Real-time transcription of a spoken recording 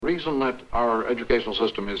reason that our educational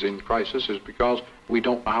system is in crisis is because we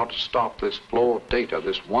don't know how to stop this flow of data,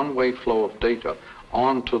 this one-way flow of data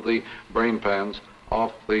onto the brain pans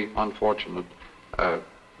of the unfortunate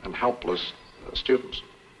and helpless students.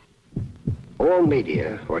 All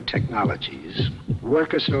media or technologies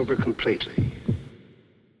work us over completely.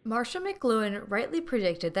 Marshall McLuhan rightly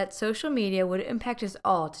predicted that social media would impact us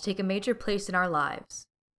all to take a major place in our lives.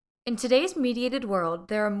 In today's mediated world,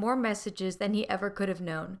 there are more messages than he ever could have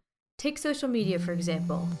known. Take social media, for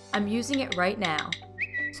example. I'm using it right now.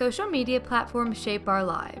 Social media platforms shape our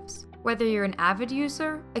lives, whether you're an avid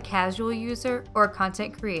user, a casual user, or a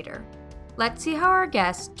content creator. Let's see how our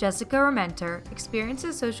guest, Jessica Rementer,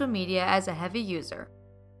 experiences social media as a heavy user.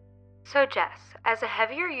 So Jess, as a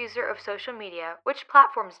heavier user of social media, which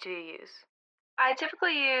platforms do you use? I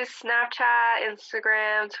typically use Snapchat,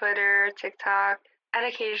 Instagram, Twitter, TikTok, and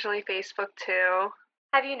occasionally Facebook too.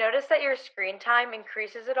 Have you noticed that your screen time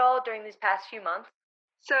increases at all during these past few months?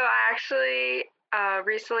 So I actually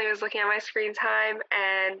recently was looking at my screen time,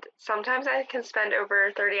 and sometimes I can spend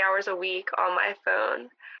over 30 hours a week on my phone.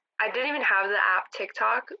 I didn't even have the app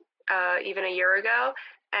TikTok even a year ago,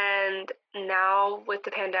 and now with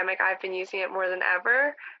the pandemic, I've been using it more than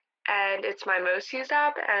ever, and it's my most used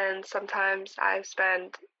app, and sometimes I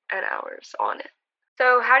spend an hours on it.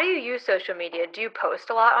 So how do you use social media? Do you post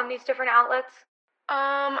a lot on these different outlets?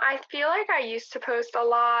 I feel like I used to post a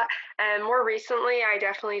lot, and more recently I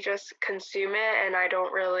definitely just consume it and I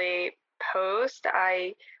don't really post.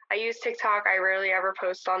 I use TikTok, I rarely ever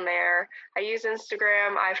post on there. I use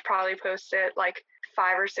Instagram, I've probably posted like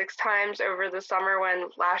 5 or 6 times over the summer when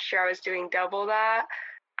last year I was doing double that.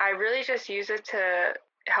 I really just use it to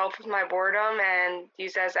help with my boredom and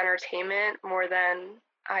use it as entertainment more than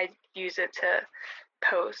I use it to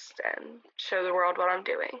post and show the world what I'm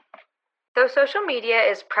doing. Though social media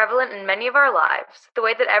is prevalent in many of our lives, the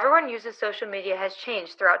way that everyone uses social media has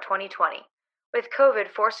changed throughout 2020. With COVID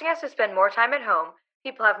forcing us to spend more time at home,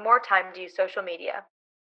 people have more time to use social media.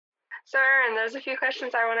 So Erin, there's a few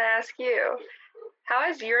questions I want to ask you. How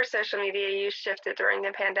has your social media use shifted during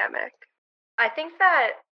the pandemic? I think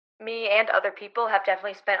that me and other people have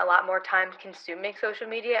definitely spent a lot more time consuming social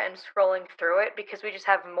media and scrolling through it because we just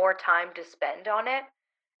have more time to spend on it.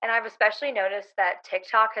 And I've especially noticed that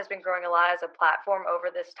TikTok has been growing a lot as a platform over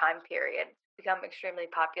this time period. It's become extremely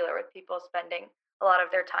popular with people spending a lot of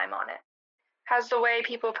their time on it. Has the way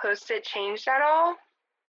people post it changed at all?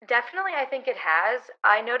 Definitely, I think it has.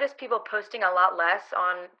 I notice people posting a lot less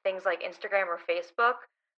on things like Instagram or Facebook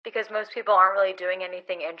because most people aren't really doing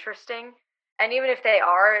anything interesting. And even if they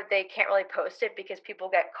are, they can't really post it because people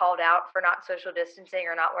get called out for not social distancing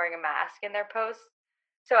or not wearing a mask in their posts.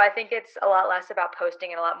 So I think it's a lot less about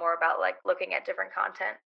posting and a lot more about like looking at different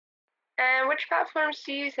content. And which platforms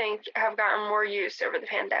do you think have gotten more use over the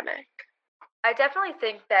pandemic? I definitely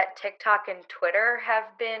think that TikTok and Twitter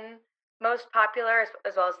have been most popular,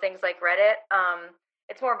 as well as things like Reddit.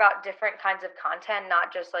 It's more about different kinds of content,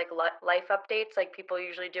 not just like life updates like people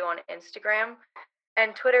usually do on Instagram.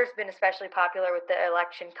 And Twitter's been especially popular with the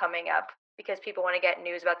election coming up because people want to get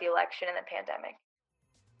news about the election and the pandemic.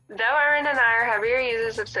 Though Erin and I are heavier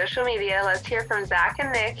users of social media, let's hear from Zach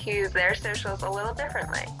and Nick, who use their socials a little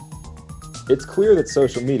differently. It's clear that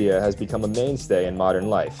social media has become a mainstay in modern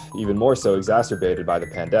life, even more so exacerbated by the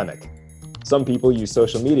pandemic. Some people use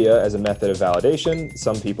social media as a method of validation,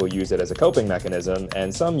 some people use it as a coping mechanism,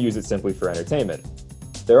 and some use it simply for entertainment.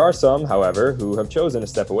 There are some, however, who have chosen to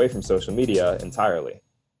step away from social media entirely.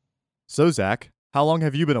 So Zach, how long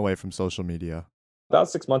have you been away from social media? About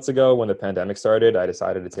 6 months ago, when the pandemic started, I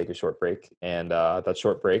decided to take a short break, and that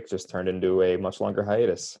short break just turned into a much longer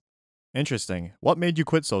hiatus. Interesting. What made you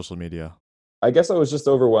quit social media? I guess I was just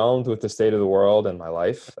overwhelmed with the state of the world and my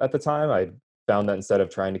life at the time. I found that instead of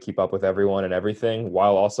trying to keep up with everyone and everything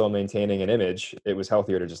while also maintaining an image, it was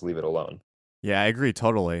healthier to just leave it alone. Yeah, I agree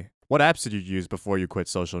totally. What apps did you use before you quit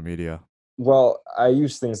social media? Well, I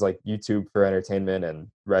use things like YouTube for entertainment and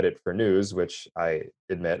Reddit for news, which I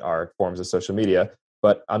admit are forms of social media,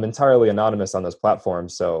 but I'm entirely anonymous on those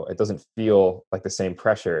platforms, so it doesn't feel like the same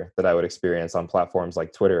pressure that I would experience on platforms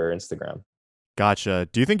like Twitter or Instagram. Gotcha.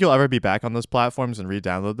 Do you think you'll ever be back on those platforms and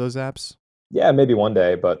re-download those apps? Yeah, maybe one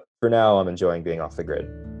day, but for now, I'm enjoying being off the grid.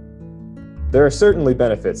 There are certainly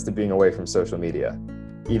benefits to being away from social media.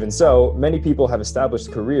 Even so, many people have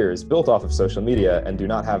established careers built off of social media and do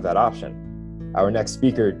not have that option. Our next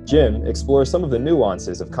speaker, Jim, explores some of the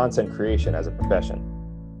nuances of content creation as a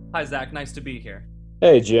profession. Hi, Zach. Nice to be here.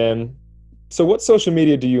 Hey, Jim. So what social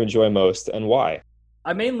media do you enjoy most and why?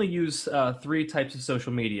 I mainly use three types of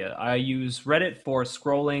social media. I use Reddit for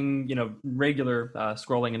scrolling, regular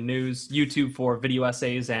scrolling and news, YouTube for video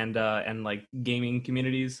essays and like gaming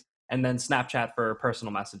communities, and then Snapchat for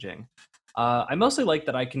personal messaging. I mostly like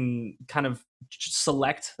that I can kind of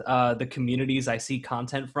select the communities I see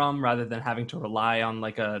content from rather than having to rely on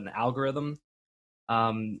like an algorithm.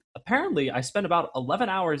 Apparently, I spent about 11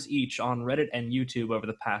 hours each on Reddit and YouTube over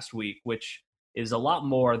the past week, which is a lot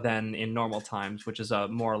more than in normal times, which is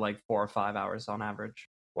more like 4 or 5 hours on average.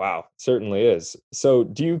 Wow, certainly is. So,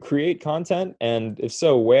 do you create content? And if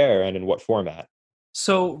so, where and in what format?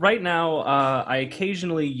 So right now, I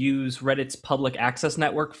occasionally use Reddit's public access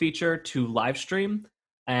network feature to live stream,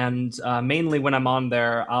 and mainly when I'm on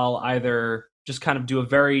there, I'll either just kind of do a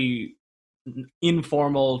very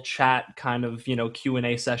informal chat kind of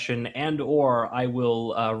Q&A session, and or I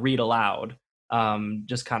will read aloud,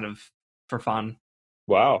 just kind of for fun.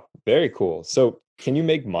 Wow, very cool. So, can you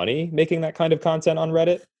make money making that kind of content on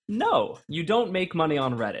Reddit? No, you don't make money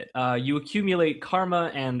on Reddit. You accumulate karma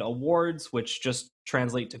and awards, which just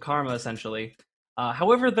translate to karma essentially.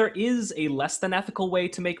 However, there is a less than ethical way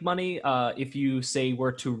to make money if you, say,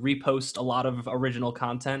 were to repost a lot of original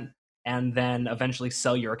content and then eventually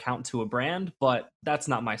sell your account to a brand, but that's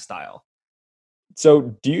not my style.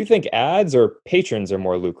 So, do you think ads or patrons are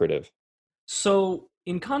more lucrative? So,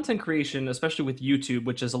 in content creation, especially with YouTube,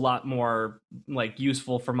 which is a lot more like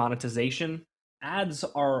useful for monetization, ads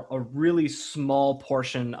are a really small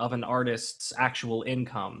portion of an artist's actual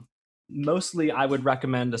income. Mostly, I would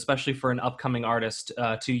recommend, especially for an upcoming artist,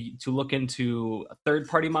 to look into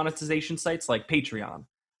third-party monetization sites like Patreon,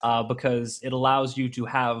 because it allows you to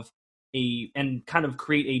have and kind of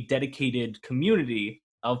create a dedicated community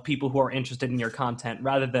of people who are interested in your content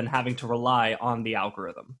rather than having to rely on the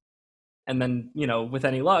algorithm. And then, with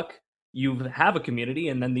any luck, you have a community,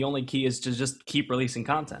 and then the only key is to just keep releasing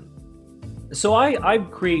content. So I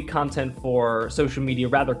create content for social media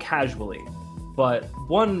rather casually, but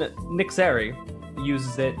Nick Zeri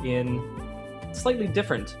uses it in a slightly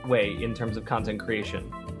different way in terms of content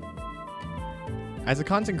creation. As a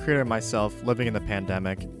content creator myself, living in the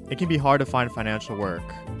pandemic, it can be hard to find financial work.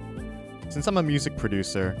 Since I'm a music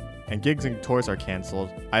producer and gigs and tours are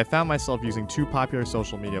canceled, I have found myself using two popular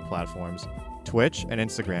social media platforms, Twitch and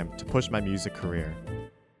Instagram, to push my music career.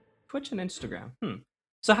 Twitch and Instagram.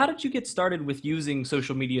 So how did you get started with using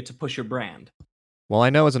social media to push your brand? Well,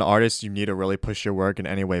 I know as an artist, you need to really push your work in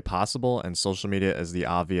any way possible, and social media is the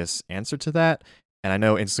obvious answer to that. And I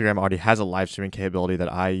know Instagram already has a live streaming capability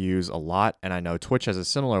that I use a lot, and I know Twitch has a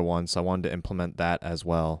similar one, so I wanted to implement that as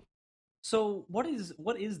well. So what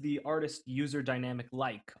is the artist user dynamic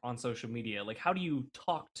like on social media? Like, how do you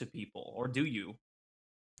talk to people, or do you?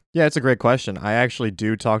 Yeah, it's a great question. I actually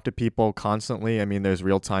do talk to people constantly. I mean, there's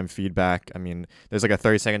real-time feedback. I mean, there's like a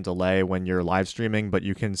 30-second delay when you're live streaming, but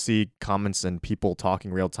you can see comments and people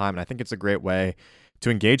talking real time. And I think it's a great way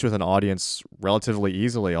to engage with an audience relatively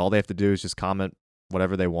easily. All they have to do is just comment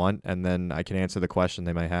whatever they want, and then I can answer the question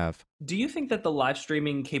they might have. Do you think that the live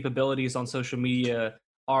streaming capabilities on social media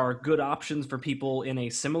are good options for people in a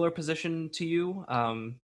similar position to you?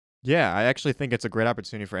 Yeah, I actually think it's a great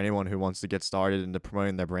opportunity for anyone who wants to get started into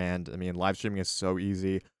promoting their brand. I mean, live streaming is so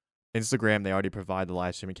easy. Instagram, they already provide the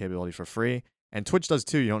live streaming capability for free. And Twitch does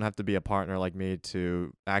too. You don't have to be a partner like me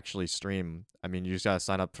to actually stream. I mean, you just got to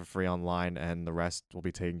sign up for free online and the rest will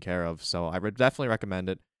be taken care of. So I would definitely recommend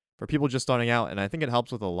it for people just starting out. And I think it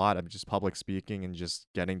helps with a lot of just public speaking and just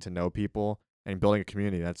getting to know people and building a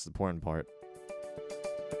community. That's the important part.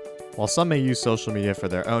 While some may use social media for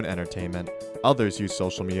their own entertainment, others use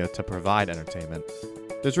social media to provide entertainment.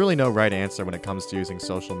 There's really no right answer when it comes to using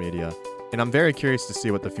social media, and I'm very curious to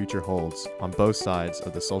see what the future holds on both sides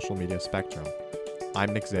of the social media spectrum.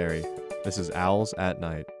 I'm Nick Zeri. This is Owls at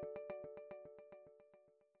Night.